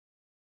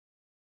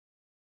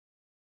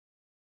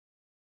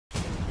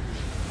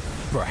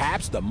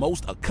Perhaps the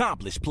most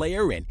accomplished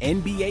player in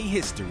NBA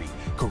history,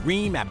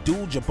 Kareem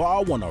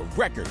Abdul-Jabbar won a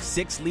record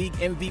 6 league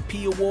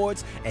MVP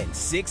awards and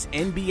 6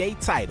 NBA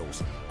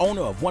titles,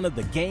 owner of one of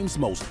the game's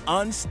most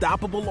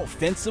unstoppable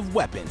offensive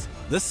weapons,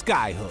 the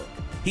skyhook.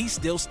 He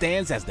still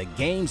stands as the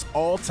game's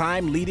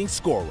all-time leading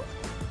scorer.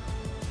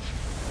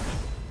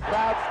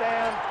 Crowd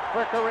stand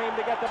for Kareem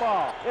to get the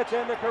ball. It's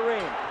into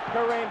Kareem.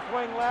 Kareem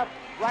swing left,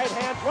 right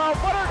hand,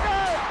 12-footer,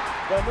 good!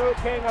 The new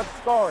king of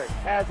scoring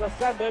has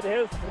ascended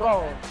his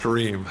throne.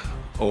 Kareem,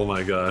 oh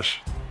my gosh,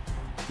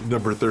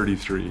 number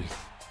 33.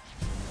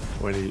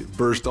 When he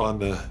burst on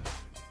the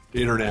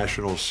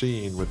international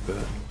scene with the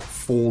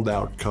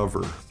fold-out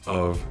cover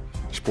of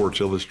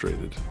Sports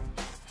Illustrated.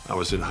 I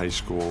was in high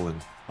school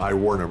and I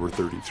wore number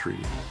 33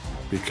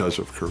 because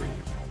of Kareem.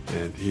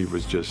 And he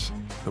was just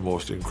the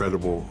most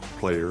incredible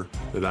player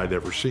that I'd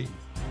ever seen.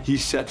 He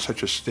set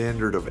such a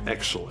standard of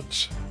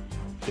excellence,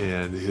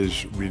 and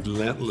his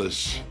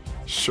relentless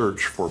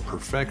search for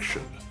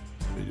perfection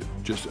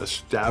just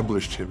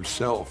established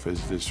himself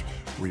as this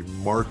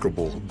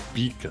remarkable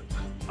beacon,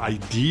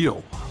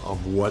 ideal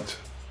of what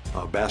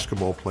a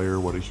basketball player,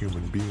 what a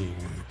human being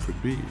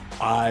could be.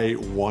 I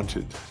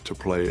wanted to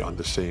play on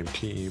the same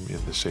team,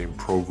 in the same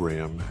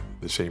program,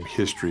 the same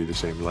history, the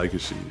same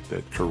legacy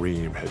that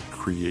Kareem had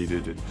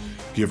created and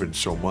given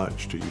so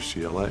much to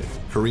UCLA.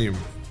 Kareem,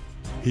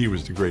 he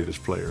was the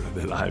greatest player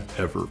that I've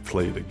ever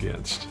played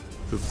against.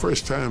 The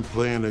first time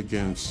playing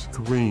against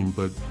Kareem,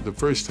 but the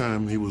first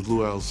time he was Lou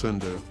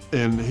Alcindor,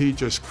 and he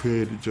just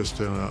created just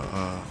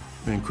an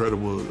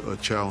incredible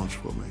challenge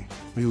for me.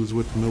 He was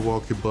with the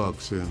Milwaukee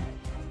Bucks, and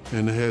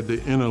they had the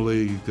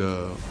interleague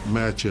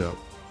matchup,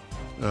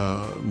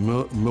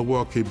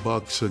 Milwaukee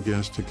Bucks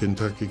against the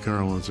Kentucky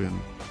Colonels, and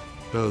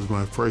that was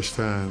my first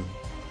time,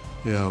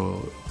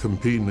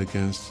 competing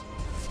against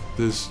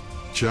this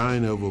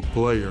giant of a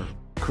player.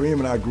 Kareem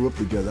and I grew up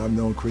together. I've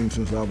known Kareem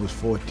since I was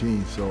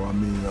 14, so I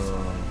mean,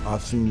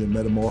 I've seen the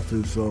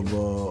metamorphosis of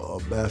a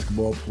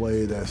basketball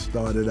player that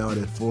started out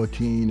at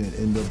 14 and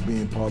ended up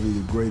being probably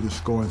the greatest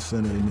scoring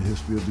center in the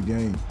history of the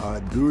game. I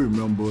do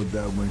remember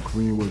that when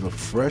Kareem was a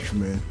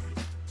freshman,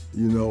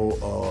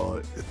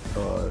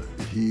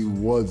 he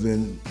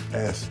wasn't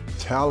as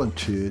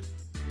talented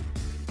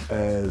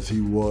as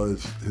he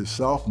was his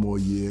sophomore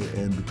year,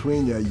 and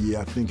between that year,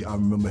 I think I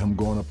remember him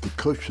going up to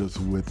Cushes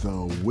with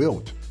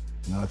Wilt.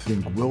 And I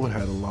think Wilt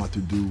had a lot to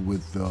do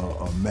with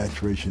a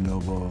maturation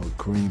of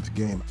Kareem's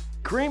game.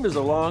 Kareem is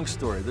a long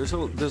story. There's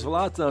a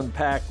lot to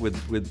unpack with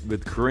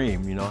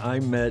Kareem. I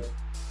met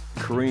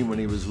Kareem when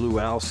he was Lou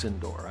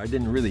Alcindor. I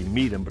didn't really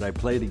meet him, but I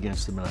played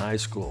against him in high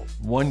school.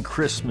 One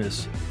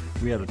Christmas,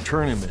 we had a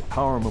tournament.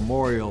 Power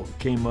Memorial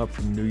came up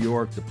from New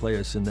York to play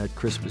us in that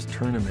Christmas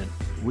tournament.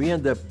 We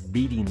ended up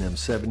beating them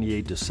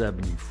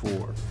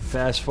 78-74.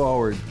 Fast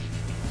forward,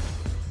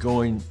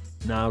 going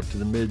now to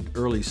the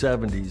early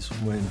 70s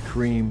when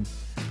Kareem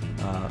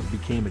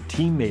became a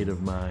teammate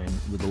of mine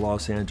with the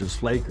Los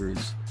Angeles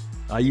Lakers.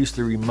 I used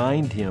to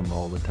remind him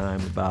all the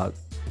time about,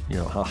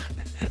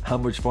 how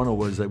much fun it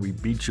was that we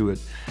beat you at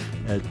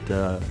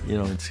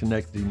in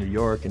Schenectady, New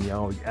York, and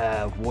if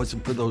it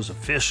wasn't for those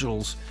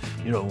officials,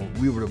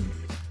 we would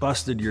have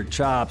busted your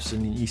chops.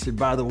 And he said,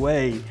 by the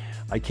way,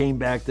 I came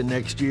back the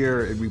next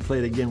year and we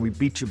played again, we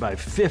beat you by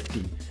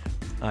 50.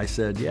 I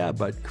said, yeah,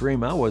 but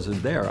Kareem, I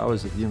wasn't there. I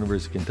was at the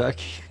University of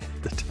Kentucky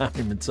at the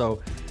time. And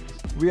so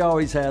we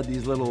always had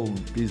these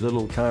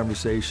little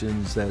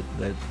conversations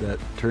that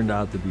turned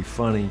out to be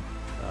funny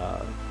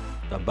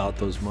about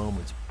those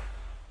moments.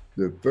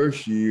 The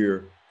first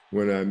year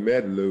when I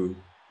met Lou,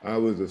 I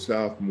was a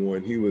sophomore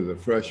and he was a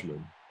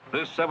freshman.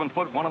 This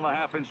 7-foot,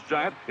 1.5-inch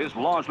giant is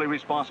largely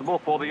responsible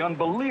for the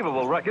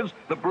unbelievable records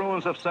the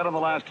Bruins have set in the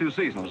last 2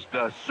 seasons.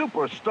 A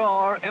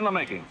superstar in the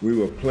making. We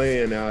were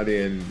playing out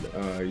in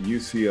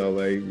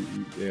UCLA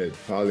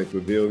at Poly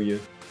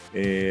Pavilion,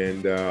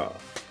 and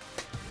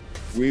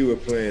we were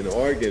playing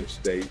Oregon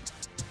State,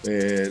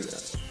 and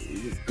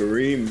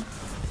Kareem,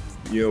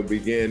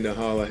 began to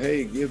holler,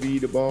 hey, give E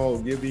the ball,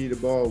 give E the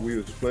ball. We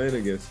was playing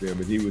against him,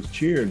 and he was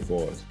cheering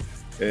for us.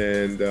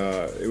 And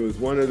it was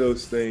one of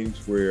those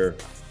things where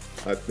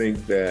I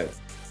think that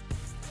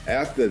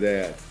after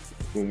that,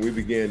 when we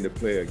began to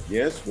play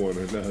against one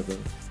another,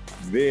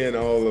 then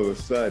all of a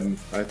sudden,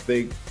 I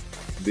think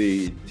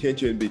the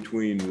tension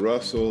between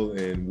Russell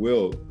and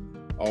Wilt,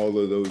 all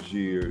of those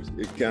years,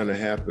 it kind of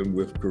happened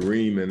with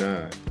Kareem and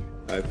I.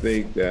 I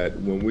think that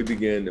when we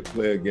began to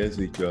play against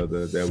each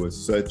other, there was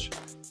such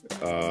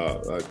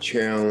a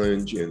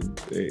challenge, and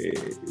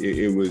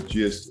it was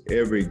just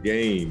every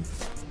game.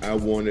 I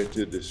wanted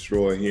to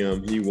destroy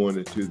him, he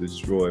wanted to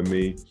destroy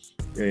me.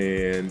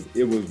 And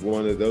it was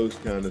one of those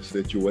kind of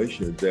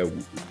situations that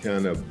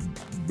kind of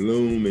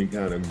bloomed and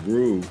kind of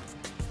grew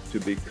to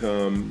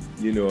become,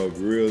 a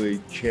really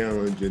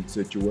challenging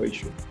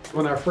situation.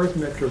 When I first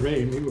met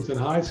Kareem, he was in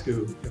high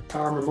school at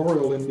Power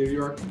Memorial in New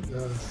York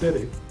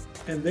City.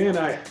 And then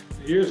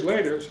years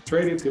later, was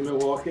traded to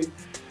Milwaukee.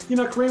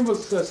 Kareem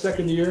was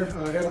second year.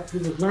 He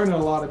was learning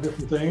a lot of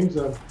different things.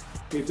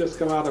 He'd just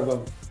come out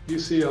of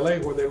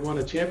UCLA where they won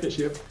a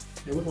championship.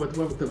 and went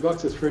with the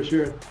Bucks his first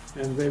year,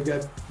 and they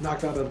got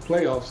knocked out of the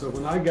playoffs. So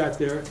when I got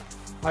there,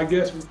 I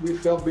guess we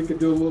felt we could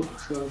do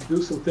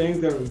some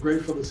things that were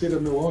great for the city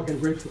of Milwaukee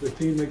and great for the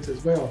teammates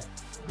as well.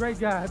 Great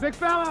guy. Big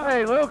fella.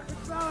 Hey, Luke. Big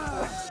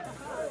fella.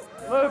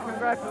 Luke,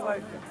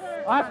 congratulations.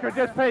 Oscar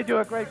just paid you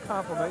a great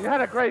compliment. You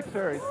had a great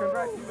series.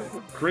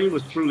 Congratulations. Kareem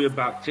was truly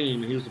about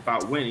team, and he was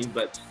about winning,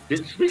 but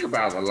didn't speak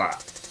about it a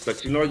lot.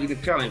 But, you know, you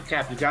can tell him,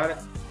 Cap, you got it?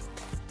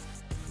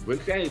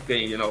 Wouldn't say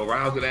anything, you know,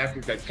 rounds and after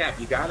that, Cap,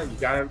 you got it? You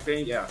got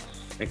everything? Yeah.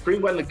 And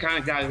Kareem wasn't the kind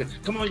of guy that,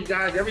 come on, you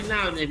guys, every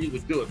now and then he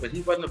would do it, but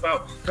he wasn't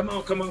about, come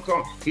on, come on,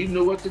 come on. He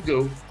knew what to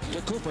do.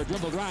 To Cooper,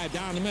 dribble drive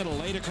down the middle,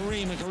 lay to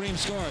Kareem, and Kareem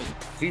scored.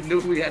 He knew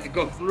we had to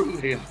go through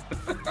him.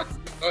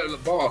 The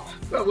ball.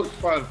 That was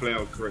fun playing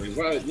with Kareem.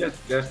 Well, yes,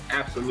 that's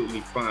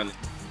absolutely fun.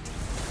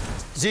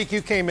 Zeke,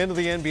 you came into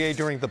the NBA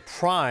during the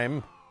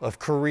prime of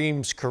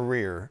Kareem's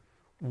career.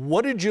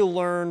 What did you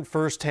learn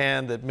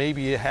firsthand that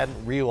maybe you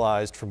hadn't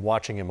realized from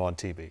watching him on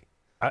TV?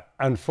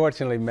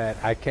 Unfortunately, Matt,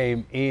 I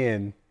came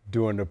in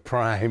during the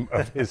prime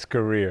of his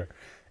career.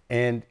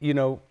 And, you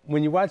know,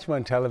 when you watch him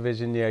on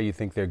television, yeah, you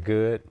think they're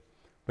good.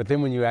 But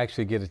then when you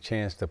actually get a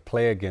chance to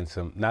play against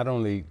him, not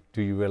only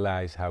do you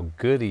realize how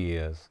good he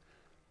is,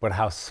 but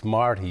how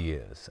smart he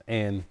is.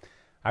 And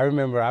I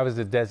remember I was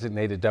a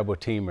designated double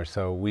teamer,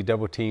 so we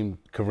double teamed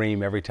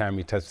Kareem every time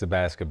he touched the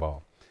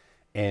basketball.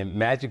 And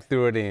Magic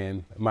threw it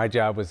in. My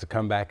job was to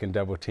come back and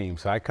double team.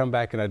 So I come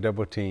back and I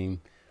double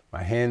team.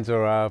 My hands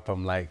are up.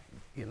 I'm like,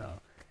 you know.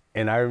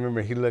 And I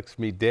remember he looks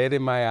me dead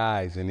in my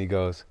eyes and he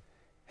goes,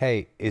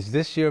 hey, is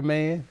this your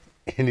man?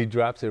 And he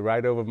drops it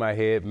right over my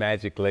head.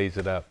 Magic lays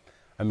it up.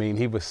 I mean,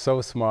 he was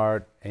so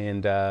smart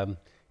and,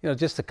 you know,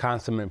 just a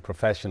consummate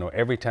professional.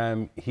 Every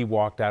time he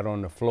walked out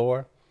on the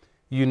floor,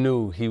 you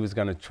knew he was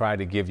going to try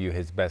to give you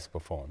his best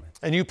performance.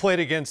 And you played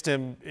against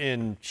him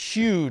in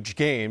huge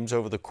games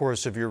over the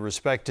course of your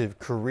respective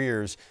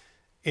careers,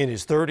 in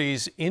his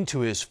 30s,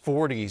 into his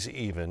 40s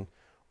even.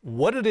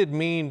 What did it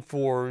mean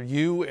for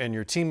you and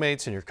your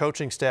teammates and your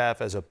coaching staff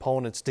as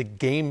opponents to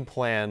game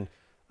plan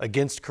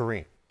against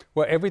Kareem?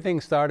 Well, everything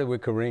started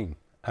with Kareem.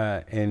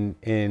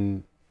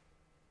 And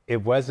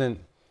it wasn't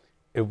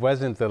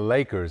the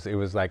Lakers. It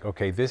was like,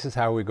 okay, this is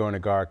how we're going to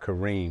guard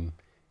Kareem.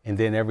 And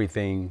then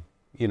everything,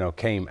 you know,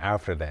 came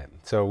after that.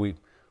 So we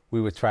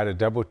would try to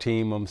double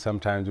team him.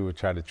 Sometimes we would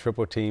try to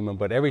triple team him.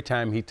 But every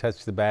time he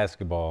touched the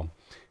basketball,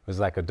 it was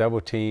like a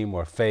double team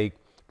or fake.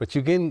 But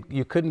you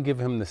couldn't give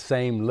him the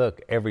same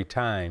look every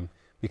time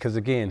because,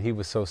 again, he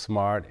was so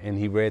smart and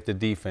he read the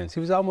defense. He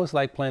was almost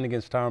like playing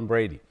against Tom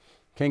Brady.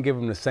 Can't give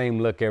him the same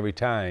look every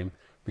time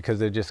because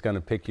they're just going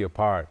to pick you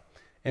apart.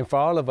 And for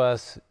all of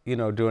us, you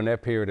know, during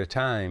that period of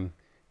time,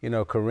 you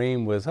know,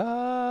 Kareem was,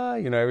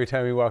 you know, every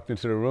time he walked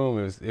into the room,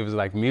 it was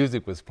like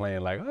music was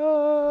playing, like,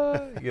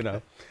 you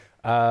know.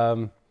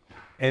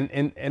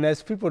 And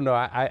as people know,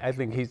 I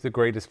think he's the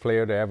greatest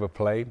player to ever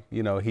play.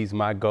 You know, he's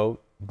my GOAT.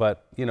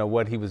 But, you know,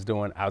 what he was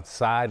doing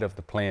outside of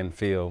the playing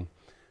field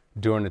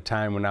during the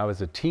time when I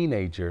was a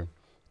teenager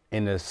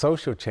and the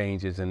social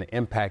changes and the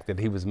impact that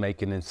he was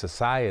making in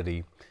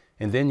society.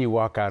 And then you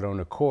walk out on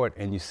the court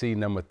and you see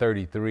number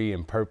 33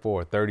 in purple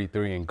or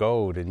 33 in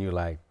gold, and you're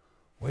like,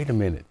 wait a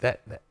minute,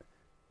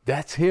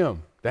 that's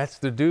him. That's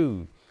the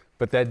dude.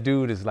 But that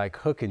dude is like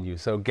hooking you.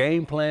 So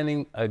game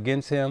planning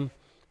against him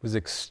was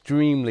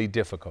extremely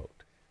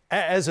difficult.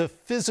 As a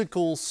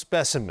physical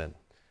specimen,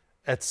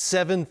 at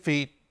 7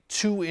 feet,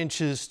 2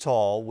 inches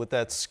tall, with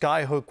that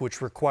sky hook, which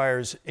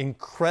requires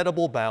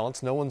incredible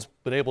balance. No one's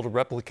been able to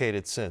replicate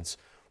it since.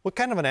 What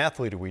kind of an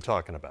athlete are we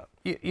talking about?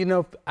 You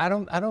know, I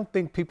don't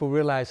think people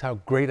realize how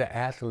great an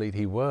athlete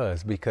he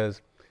was,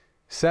 because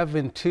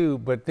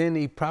 7'2", but then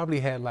he probably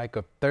had like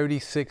a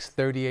 36,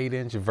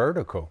 38-inch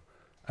vertical.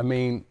 I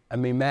mean,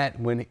 Matt,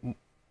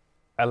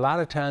 a lot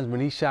of times when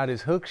he shot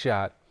his hook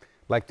shot,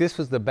 like this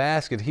was the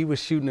basket, he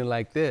was shooting it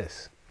like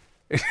this,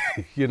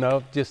 you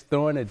know, just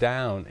throwing it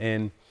down.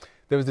 And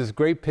there was this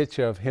great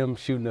picture of him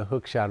shooting a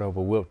hook shot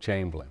over Wilt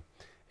Chamberlain.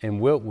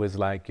 And Wilt was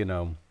like, you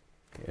know,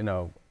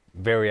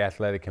 very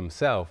athletic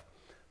himself.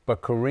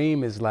 But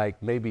Kareem is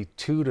like maybe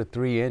 2 to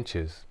 3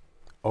 inches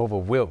over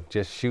Wilt,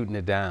 just shooting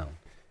it down.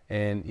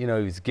 And, you know,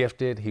 he was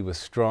gifted, he was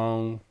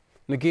strong.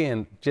 And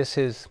again, just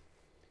his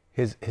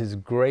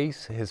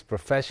grace, his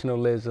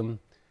professionalism,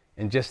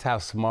 and just how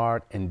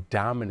smart and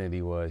dominant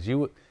he was.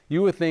 You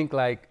would think,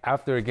 like,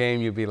 after a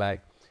game, you'd be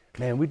like,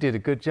 man, we did a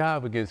good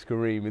job against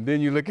Kareem. And then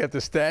you look at the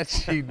stat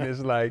sheet and it's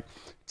like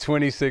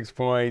 26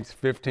 points,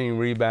 15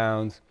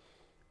 rebounds.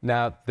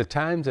 Now, the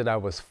times that I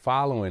was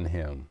following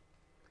him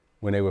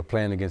when they were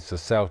playing against the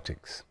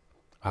Celtics,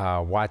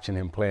 watching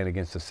him playing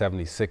against the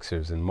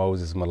 76ers and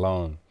Moses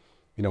Malone,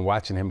 you know,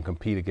 watching him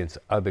compete against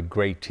other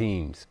great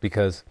teams,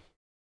 because,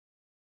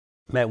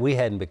 man, we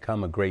hadn't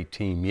become a great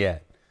team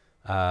yet.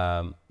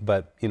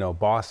 But, you know,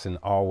 Boston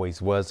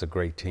always was a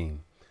great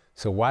team.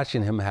 So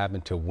watching him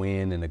having to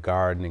win in the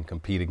Garden and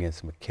compete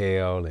against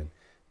McHale and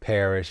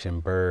Parrish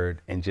and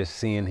Bird, and just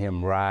seeing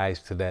him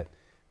rise to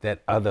that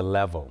other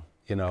level,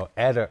 you know,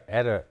 at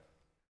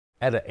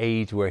an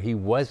age where he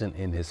wasn't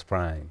in his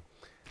prime.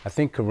 I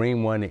think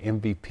Kareem won the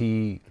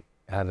MVP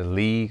out of the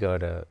league or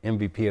the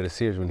MVP of the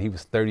series when he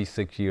was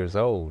 36 years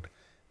old.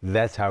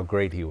 That's how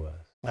great he was.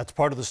 That's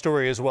part of the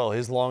story as well,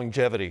 his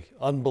longevity.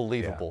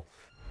 Unbelievable.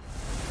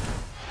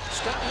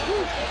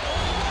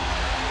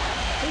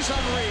 He's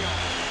unreal.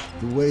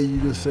 The way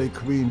you just say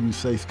Kareem, you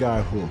say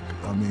skyhook.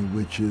 I mean,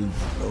 which is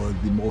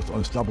the most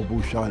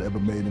unstoppable shot ever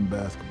made in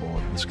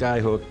basketball. The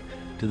skyhook,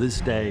 to this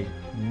day,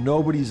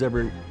 nobody's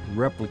ever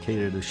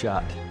replicated a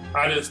shot.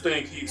 I just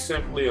think he's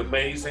simply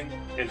amazing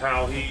in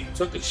how he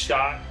took a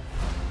shot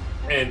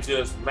and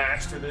just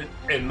mastered it,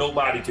 and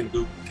nobody can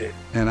duplicate it.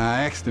 And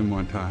I asked him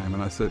one time,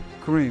 and I said,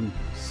 Kareem,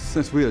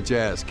 since we are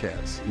jazz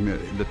cats,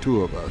 the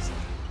two of us,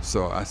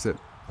 so I said,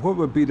 what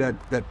would be that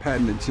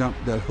patented jump,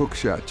 that hook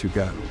shot you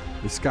got,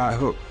 the sky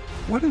hook?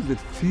 What does it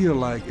feel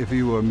like if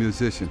you were a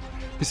musician?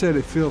 He said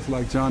it feels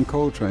like John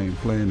Coltrane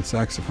playing the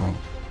saxophone.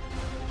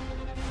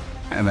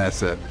 And I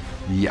said,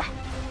 yeah.